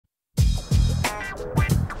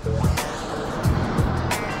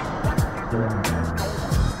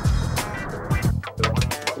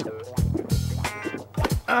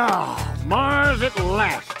Ah, Mars at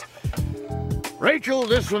last. Rachel,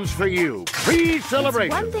 this one's for you.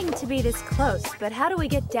 Pre-celebration. It's one thing to be this close, but how do we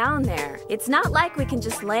get down there? It's not like we can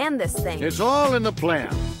just land this thing. It's all in the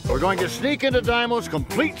plan. We're going to sneak into Deimos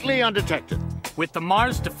completely undetected. With the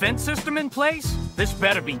Mars defense system in place, this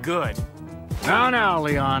better be good. Now,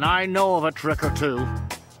 Leon, I know of a trick or two.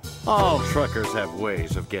 All truckers have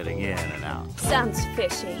ways of getting in and out. Sounds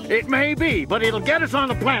fishy. It may be, but it'll get us on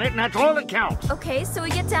the planet, and that's all that counts. Okay, so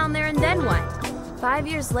we get down there and then what? 5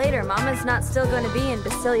 years later, Mama's not still going to be in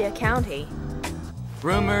Basilia County.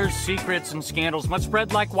 Rumors, secrets, and scandals must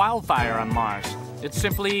spread like wildfire on Mars. It's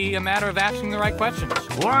simply a matter of asking the right questions.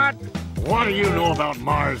 What? What do you know about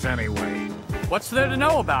Mars anyway? What's there to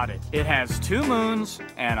know about it? It has 2 moons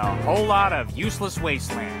and a whole lot of useless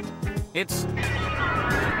wasteland. It's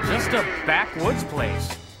just a backwoods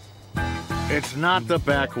place. It's not the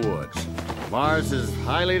backwoods. Mars is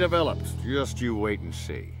highly developed. Just you wait and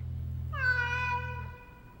see.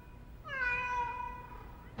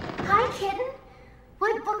 Hi, kitten.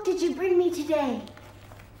 What book did you bring me today?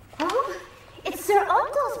 Oh, it's Sir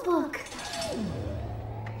Uncle's book.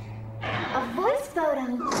 A voice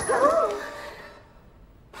photo. Oh.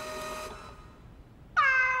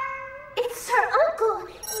 It's Sir Uncle,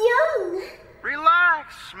 young.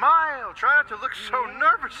 Relax, smile. Try not to look so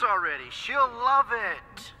nervous already. She'll love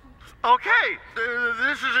it. Okay,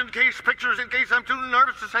 this is in case I'm too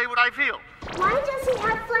nervous to say what I feel. Why does he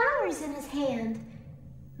have flowers in his hand?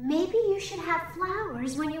 Maybe you should have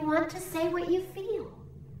flowers when you want to say what you feel.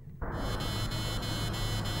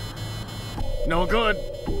 No good.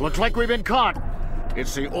 Looks like we've been caught.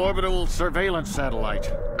 It's the orbital surveillance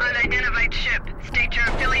satellite. Unidentified ship. State your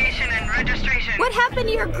affiliation and registration. What happened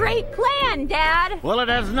to your great plan, Dad? Well, it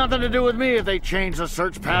has nothing to do with me if they change the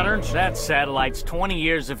search patterns. That satellite's 20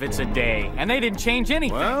 years if it's a day, and they didn't change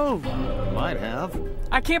anything. Well, might have.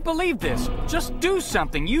 I can't believe this. Just do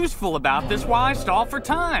something useful about this while I stall for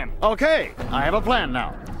time. Okay, I have a plan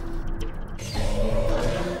now.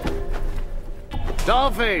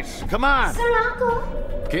 Dollface, come on. Sir Uncle?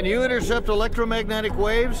 Can you intercept electromagnetic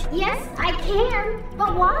waves? Yes, I can.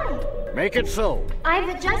 But why? Make it so. I've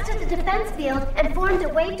adjusted the defense field and formed a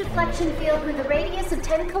wave deflection field with a radius of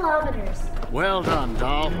 10 kilometers. Well done,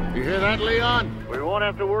 Doll. You hear that, Leon? We won't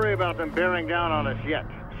have to worry about them bearing down on us yet.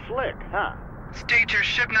 Slick, huh? State your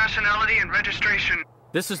ship nationality and registration.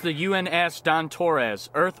 This is the UNS Don Torres,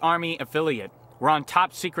 Earth Army affiliate. We're on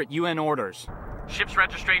top secret UN orders. Ship's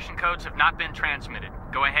registration codes have not been transmitted.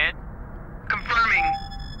 Go ahead. Confirming.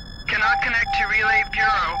 Cannot connect to Relay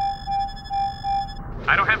Bureau.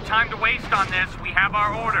 I don't have time to waste on this. We have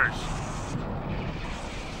our orders.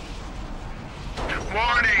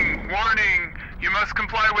 Warning, warning. You must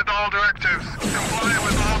comply with all directives. Comply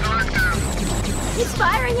with all directives. He's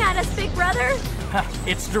firing at us, big brother.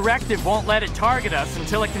 Its directive won't let it target us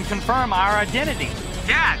until it can confirm our identity.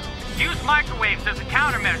 Dad, use microwaves as a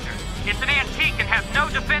countermeasure. It's an antique and has no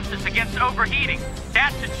defenses against overheating.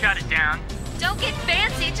 That should shut it down. Don't get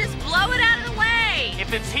fancy, just blow it out of the way.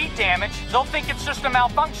 If it's heat damage, they'll think it's just a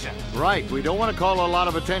malfunction. Right, we don't want to call a lot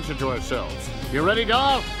of attention to ourselves. You ready,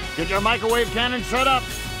 Doll? Get your microwave cannon set up.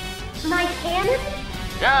 My cannon?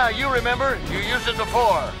 Yeah, you remember. You used it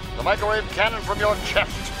before. The microwave cannon from your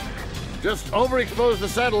chest. Just overexpose the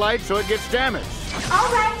satellite so it gets damaged.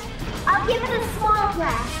 All right. I'll give it a small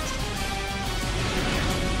blast.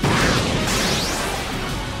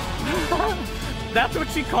 That's what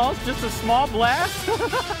she calls just a small blast?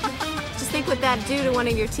 Just think what that'd do to one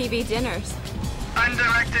of your TV dinners.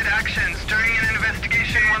 Undirected actions during an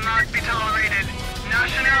investigation will not be tolerated.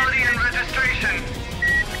 Nationality and registration.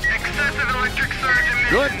 Excessive electric surge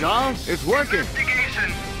emissions. Good, Doll. It's working.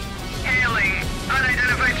 Investigation. Hailing.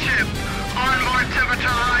 Unidentified ship. Onboard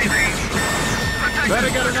temperature rising.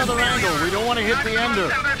 Better get another angle. We don't want to hit the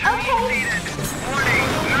ender. Okay.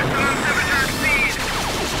 Warning. Maximum temperature exceed.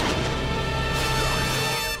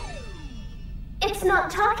 It's not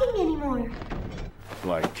talking anymore.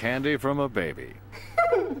 Like candy from a baby.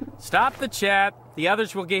 Stop the chat. The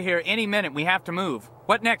others will get here any minute. We have to move.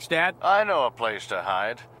 What next, Dad? I know a place to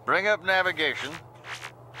hide. Bring up navigation.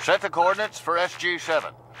 Set the coordinates for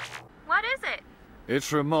SG-7. What is it?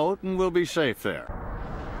 It's remote and we'll be safe there.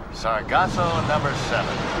 Sargasso number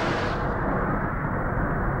 7.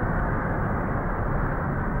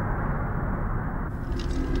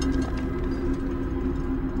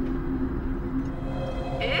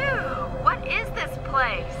 What is this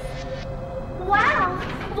place? Wow,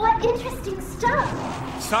 what interesting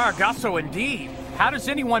stuff. Sargasso indeed. How does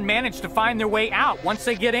anyone manage to find their way out once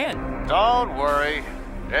they get in? Don't worry.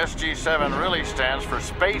 SG-7 really stands for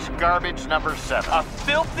Space Garbage Number 7. A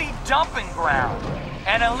filthy dumping ground.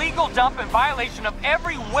 An illegal dump in violation of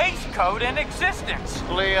every waste code in existence.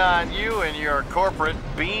 Leon, you and your corporate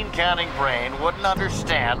bean-counting brain wouldn't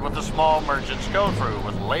understand what the small merchants go through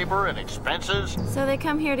with labor and expenses. So they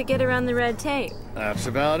come here to get around the red tape. That's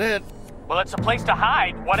about it. Well, it's a place to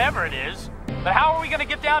hide, whatever it is. But how are we gonna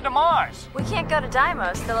get down to Mars? We can't go to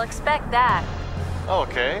Deimos, they'll expect that.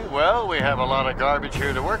 Okay, well, we have a lot of garbage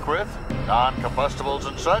here to work with. Non-combustibles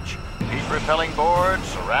and such. Heat-repelling boards,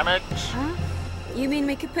 ceramics. Huh? You mean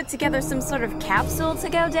we could put together some sort of capsule to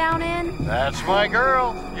go down in? That's my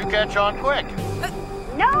girl. You catch on quick.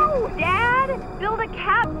 No, Dad! Build a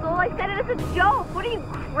capsule. I said it as a joke. What are you,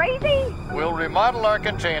 crazy? We'll remodel our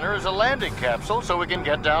container as a landing capsule so we can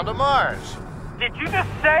get down to Mars. Did you just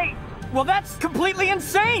say? Well, that's completely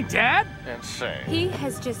insane, Dad! Insane. He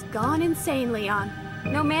has just gone insane, Leon.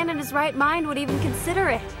 No man in his right mind would even consider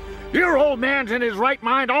it. Your old man's in his right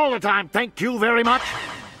mind all the time, thank you very much.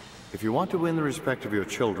 If you want to win the respect of your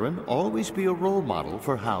children, always be a role model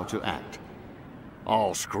for how to act.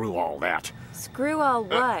 Oh, screw all that. Screw all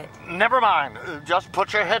what? Never mind. Just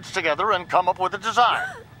put your heads together and come up with a design.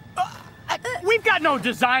 We've got no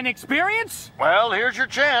design experience! Well, here's your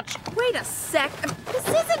chance. Wait a sec. This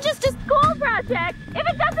isn't just a school project. If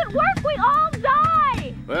it doesn't work, we all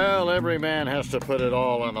die! Well, every man has to put it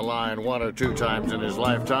all on the line 1 or 2 times in his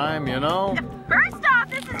lifetime, you know? First off,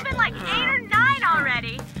 this has been like 8 or 9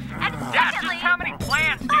 already. And Dad, secondly... just how many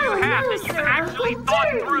plans do you have that you've actually thought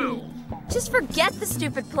through? Just forget the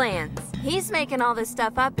stupid plans. He's making all this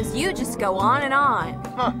stuff up as you just go on and on.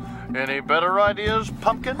 Huh. Any better ideas,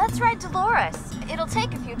 Pumpkin? Let's ride Dolores. It'll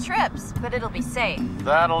take a few trips, but it'll be safe.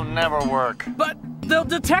 That'll never work. But they'll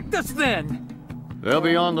detect us then! They'll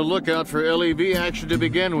be on the lookout for LEV action to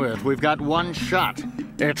begin with. We've got 1 shot.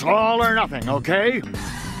 It's all or nothing, okay?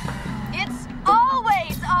 It's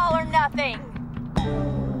always all or nothing!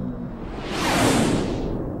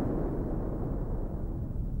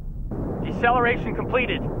 Deceleration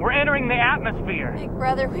completed. We're entering the atmosphere. Big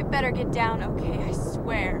brother, we better get down, okay? I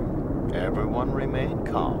swear. Everyone remain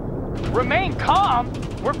calm. Remain calm?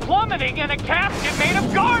 We're plummeting in a casket made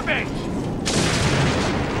of garbage!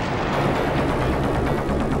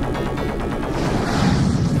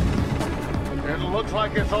 It looks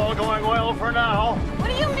like it's all going well for now. What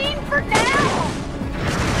do you mean for now?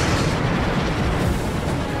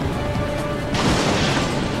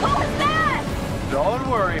 What was that? Don't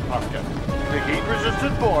worry, Pumpkin. The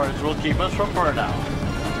heat-resistant boards will keep us from burnout.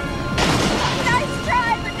 Nice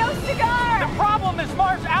try, but no cigar! The problem is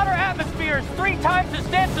Mars' outer atmosphere is 3 times as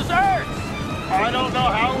dense as Earth's! I don't know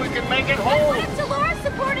how we can make it But hold. what if Dolores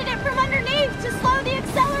supported it from underneath to slow the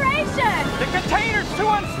acceleration? The container's too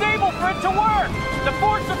unstable for it to work! The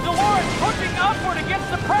force of Dolores pushing upward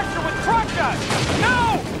against the pressure would crush us!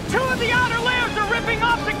 No! 2 of the outer layers are ripping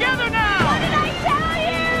off together now! What did I tell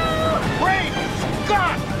you? Great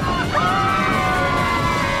Scott!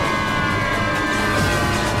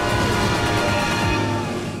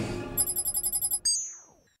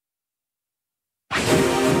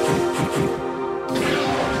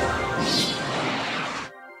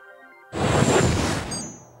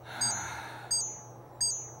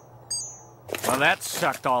 Well, that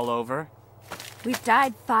sucked all over. We've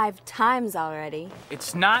died 5 times already.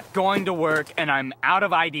 It's not going to work, and I'm out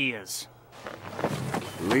of ideas.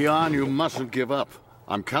 Leon, you mustn't give up.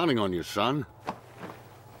 I'm counting on you, son.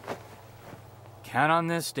 Count on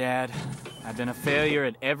this, Dad. I've been a failure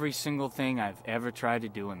at every single thing I've ever tried to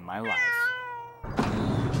do in my life.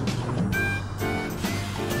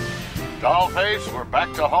 Dollface, we're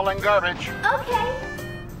back to hauling garbage. Okay.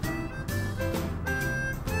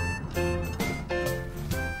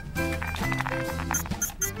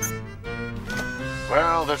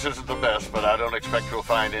 Well, this isn't the best, but I don't expect you'll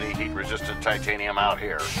find any heat-resistant titanium out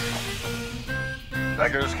here.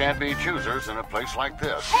 Beggars can't be choosers in a place like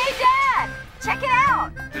this. Hey, Dad! Check it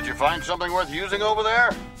out! Did you find something worth using over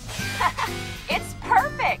there? It's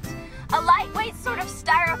perfect! A lightweight sort of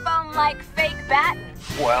styrofoam-like fake batten.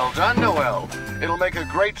 Well done, Noel. It'll make a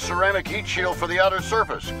great ceramic heat shield for the outer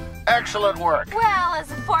surface. Excellent work. Well,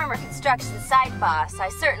 as a former construction site boss, I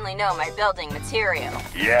certainly know my building material.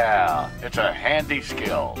 Yeah, it's a handy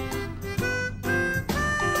skill.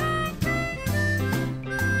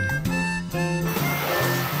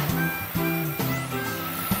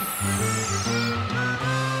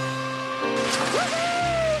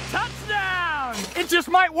 Touchdown! It just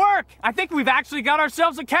might work! I think we've actually got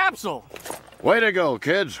ourselves a capsule. Way to go,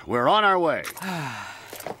 kids. We're on our way.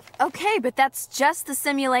 Okay, but that's just the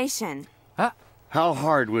simulation. How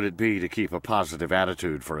hard would it be to keep a positive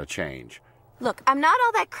attitude for a change? Look, I'm not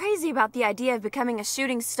all that crazy about the idea of becoming a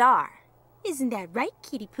shooting star. Isn't that right,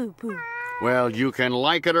 Kitty Poo Poo? Well, you can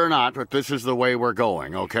like it or not, but this is the way we're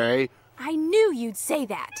going, okay? I knew you'd say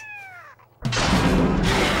that.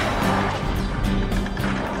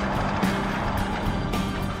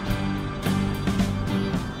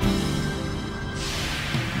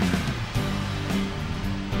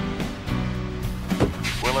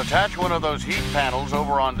 We'll attach one of those heat panels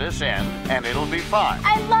over on this end, and it'll be fine.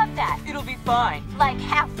 I love that. It'll be fine. Like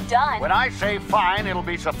half done. When I say fine, it'll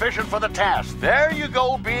be sufficient for the task. There you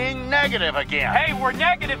go, being negative again. Hey, we're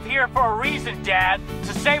negative here for a reason, Dad.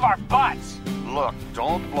 To save our butts. Look,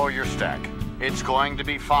 don't blow your stack. It's going to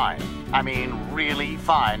be fine. I mean, really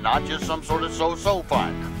fine, not just some sort of so-so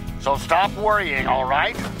fine. So stop worrying, all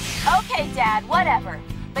right? Okay, Dad, whatever.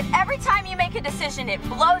 But every time you make a decision, it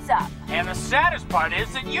blows up. And the saddest part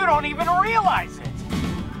is that you don't even realize it.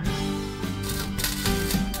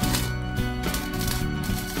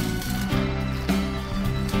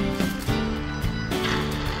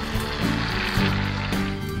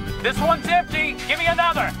 This one's empty. Give me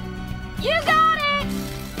another. You got it!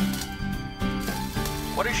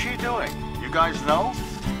 What is she doing? You guys know?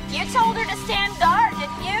 You told her to stand guard,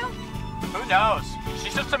 didn't you? Who knows?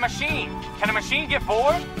 She's just a machine. Can a machine get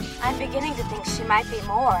bored? I'm beginning to think she might be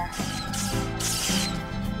more.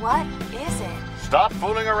 What is it? Stop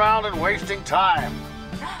fooling around and wasting time.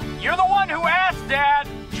 You're the one who asked, Dad.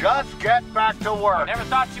 Just get back to work. Never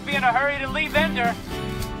thought you'd be in a hurry to leave Ender.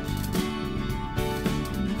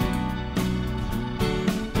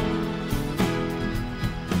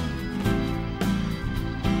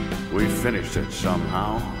 We finished it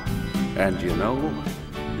somehow. And you know,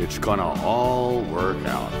 it's gonna all work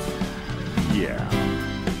out. Yeah.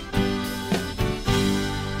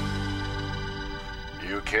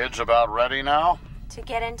 You kids about ready now? To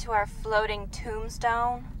get into our floating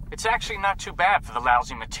tombstone? It's actually not too bad for the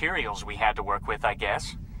lousy materials we had to work with, I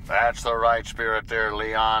guess. That's the right spirit there,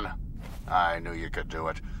 Leon. I knew you could do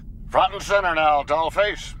it. Front and center now,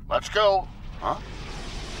 dollface. Let's go. Huh?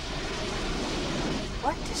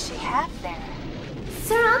 What does she have there?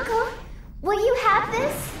 Sir Uncle, will you have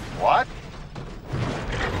this? What?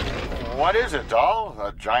 What is it, doll?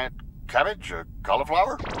 A giant cabbage? A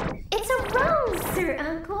cauliflower? It's a rose, Sir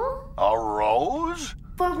Uncle. A rose?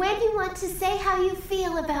 For when you want to say how you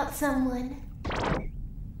feel about someone.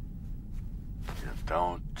 You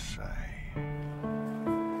don't say.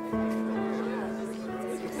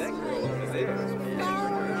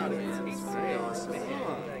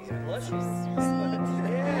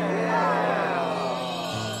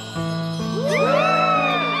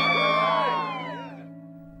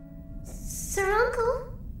 Sir Uncle?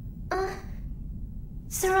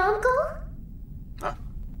 Sir Uncle? Huh?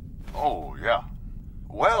 Oh, yeah.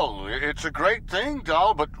 Well, it's a great thing,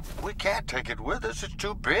 doll, but we can't take it with us. It's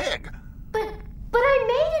too big. But I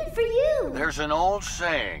made it for you. There's an old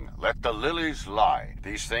saying, let the lilies lie.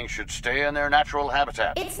 These things should stay in their natural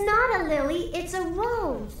habitat. It's not a lily, it's a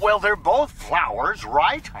rose. Well, they're both flowers,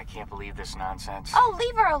 right? I can't believe this nonsense. Oh,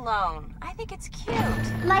 leave her alone. I think it's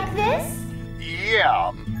cute. Like this?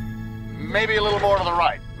 Yeah. Maybe a little more to the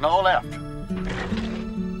right. No, left.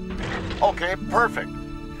 Okay, perfect.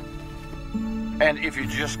 And if you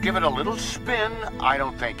just give it a little spin, I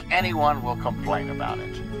don't think anyone will complain about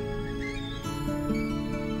it.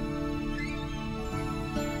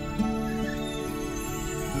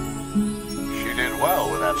 She did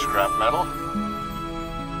well with that scrap metal.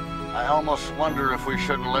 I almost wonder if we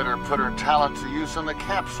shouldn't let her put her talent to use in the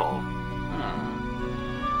capsule.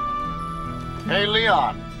 Hey,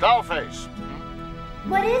 Leon, dollface.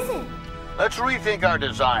 What is it? Let's rethink our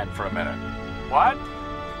design for a minute. What?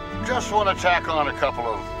 Just want to tack on a couple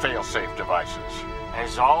of fail-safe devices.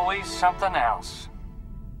 There's always something else.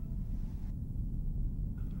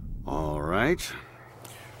 All right.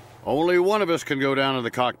 Only one of us can go down in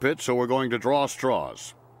the cockpit, so we're going to draw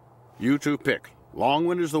straws. You two pick.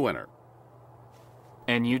 Longwind is the winner.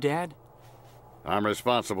 And you, Dad? I'm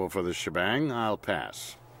responsible for this shebang. I'll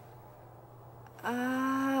pass.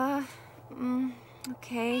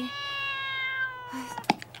 Okay.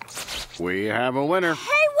 We have a winner.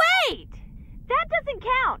 Hey, wait! That doesn't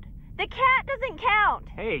count. The cat doesn't count.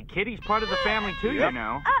 Hey, Kitty's part of the family too, you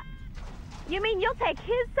know. You mean you'll take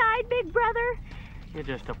his side, big brother? You're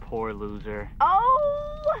just a poor loser.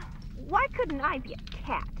 Oh, why couldn't I be a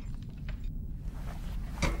cat?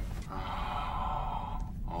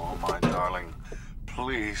 Oh, my darling.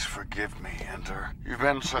 Please forgive me, Ender. You've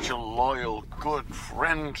been such a loyal, good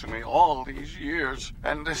friend to me all these years,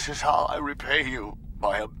 and this is how I repay you,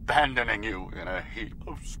 by abandoning you in a heap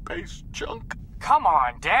of space junk. Come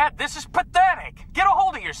on, Dad. This is pathetic. Get a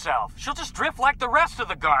hold of yourself. She'll just drift like the rest of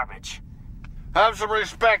the garbage. Have some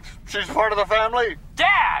respect. She's part of the family.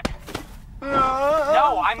 Dad!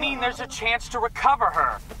 No, I mean there's a chance to recover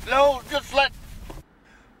her. No, just let...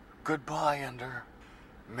 Goodbye, Ender.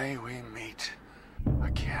 May we meet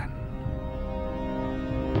again.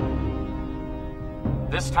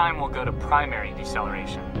 This time we'll go to primary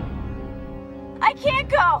deceleration. I can't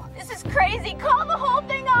go. This is crazy. Call the whole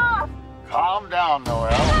thing off. Calm down, Noel.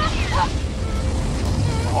 The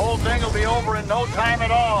whole thing will be over in no time at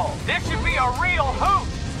all. This should be a real hoot.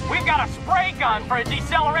 We've got a spray gun for a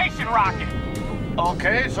deceleration rocket.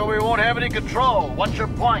 Okay, so we won't have any control. What's your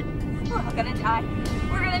point? We're all gonna die.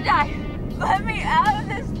 We're gonna die. Let me out of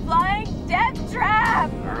this flying death trap.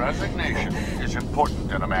 Resignation is important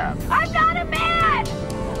in a man. I'm not a man!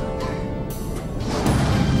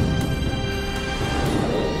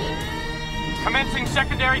 Commencing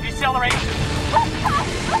secondary deceleration.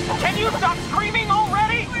 Can you stop screaming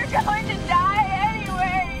already? We're going to die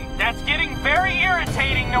anyway. That's getting very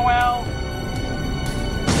irritating, Noel.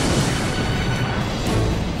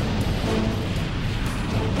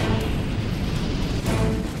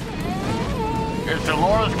 Is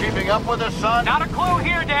Dolores keeping up with us, son? Not a clue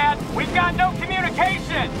here, Dad. We've got no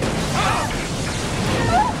communication.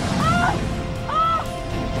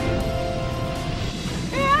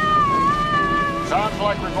 Sounds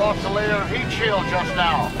like we've lost a layer of heat shield just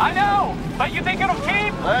now. I know, but you think it'll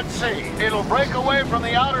keep? Let's see. It'll break away from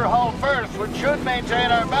the outer hull first, which should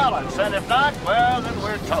maintain our balance. And if not, well, then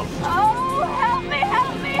we're toast. Oh, help me,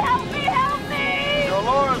 help me, help me, help me!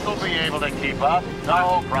 Dolores will be able to keep up.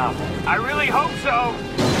 No problem. I really hope so.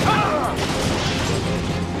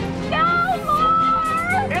 No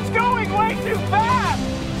more! It's going way too fast!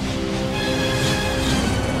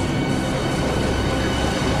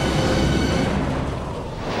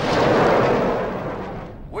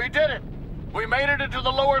 We did it! We made it into the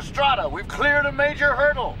lower strata. We've cleared a major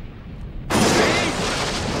hurdle. See?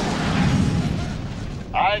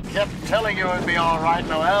 I kept telling you it'd be all right,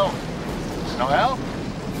 Noel. Noel?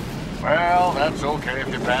 Well, that's okay if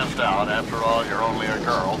you passed out. After all, you're only a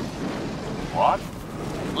girl. What?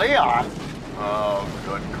 Leon? Oh,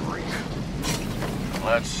 good grief.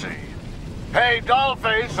 Let's see. Hey,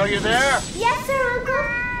 Dollface, are you there? Yes, sir, Uncle.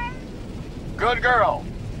 Good girl.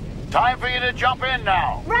 Time for you to jump in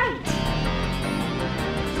now. Right.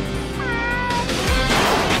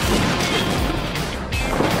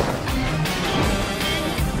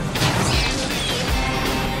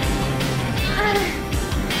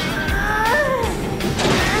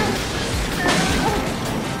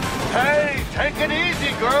 Hey, take it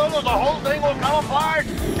easy, girl, or the whole thing will come apart.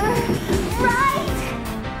 Right.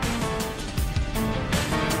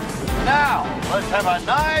 Now, let's have a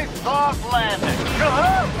nice, soft landing.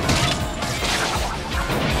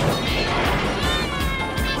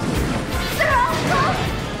 Sir, Uncle.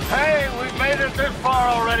 Hey, we've made it this far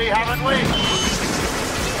already, haven't we?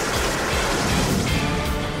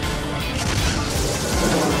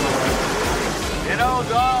 You know,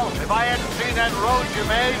 Doll, if I hadn't seen that road you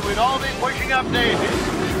made, we'd all be pushing up daisies.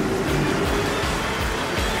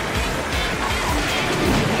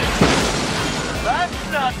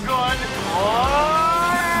 That's not good.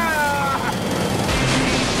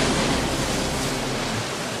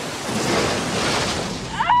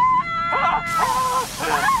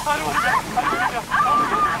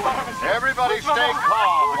 Everybody stay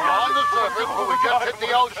calm. We're on the surface, but we just hit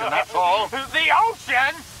the ocean, that's all. The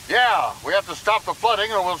ocean? Yeah, we have to stop the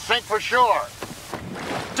flooding or we'll sink for sure.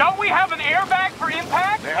 Don't we have an airbag for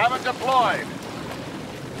impact? They haven't deployed.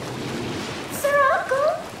 Sir,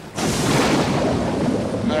 Uncle.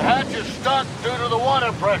 The hatch is stuck due to the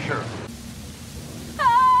water pressure.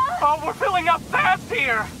 Oh, we're filling up fast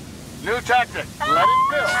here. New tactic. Let it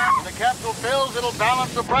fill. When the capsule fills, it'll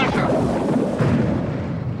balance the pressure.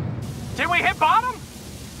 Did we hit bottom?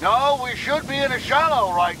 No, we should be in a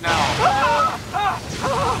shallow right now.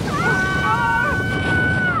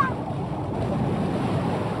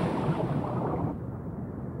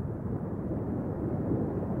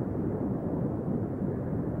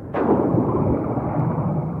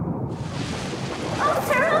 Oh,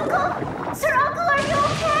 Sir Uncle. Sir Uncle, are you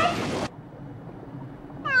okay?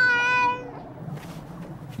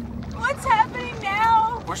 What's happening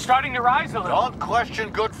now? We're starting to rise a little. Don't question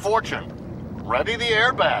good fortune. Ready the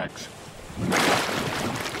airbags.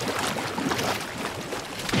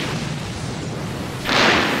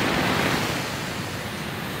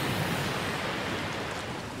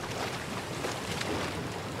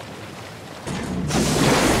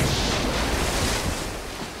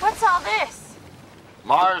 What's all this?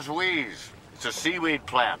 Mars Wheeze. It's a seaweed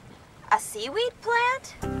plant. A seaweed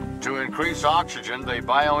plant? To increase oxygen, they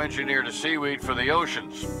bioengineered a seaweed for the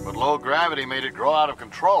oceans, but low gravity made it grow out of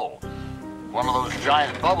control. One of those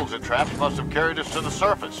giant bubbles it traps must have carried us to the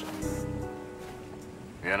surface.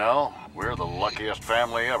 You know, we're the luckiest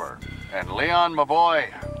family ever. And Leon, my boy,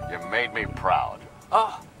 you made me proud.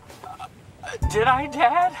 Oh, did I,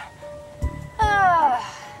 Dad?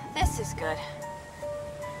 This is good.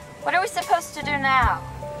 What are we supposed to do now?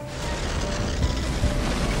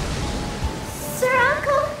 Sir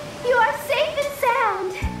Uncle, you are safe and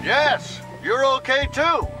sound. Yes, you're okay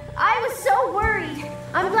too. I was so worried.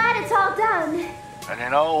 I'm glad it's all done. And you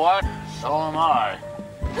know what? So am I.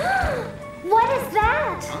 What is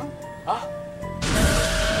that? Huh?